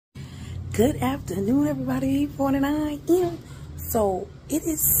Good afternoon, everybody. 49 M. So it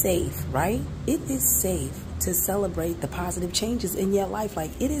is safe, right? It is safe to celebrate the positive changes in your life.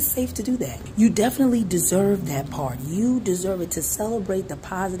 Like, it is safe to do that. You definitely deserve that part. You deserve it to celebrate the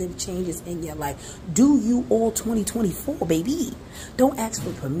positive changes in your life. Do you all 2024, baby. Don't ask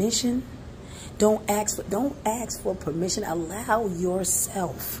for permission. Don't ask for permission. Allow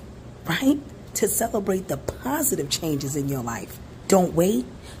yourself, right, to celebrate the positive changes in your life. Don't wait.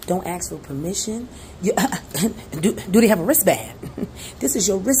 Don't ask for permission. Do they have a wristband? This is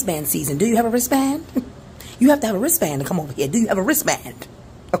your wristband season. Do you have a wristband? You have to have a wristband to come over here. Do you have a wristband?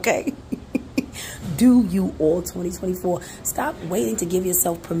 Okay. Do you all 2024. Stop waiting to give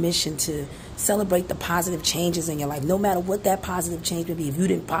yourself permission to celebrate the positive changes in your life. No matter what that positive change may be. If you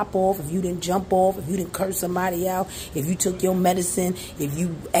didn't pop off, if you didn't jump off, if you didn't curse somebody out, if you took your medicine, if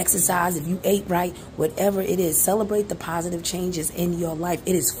you exercised, if you ate right, whatever it is, celebrate the positive changes in your life.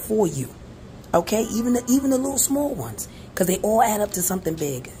 It is for you. Okay? Even the little small ones. Because they all add up to something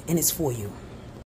big. And it's for you.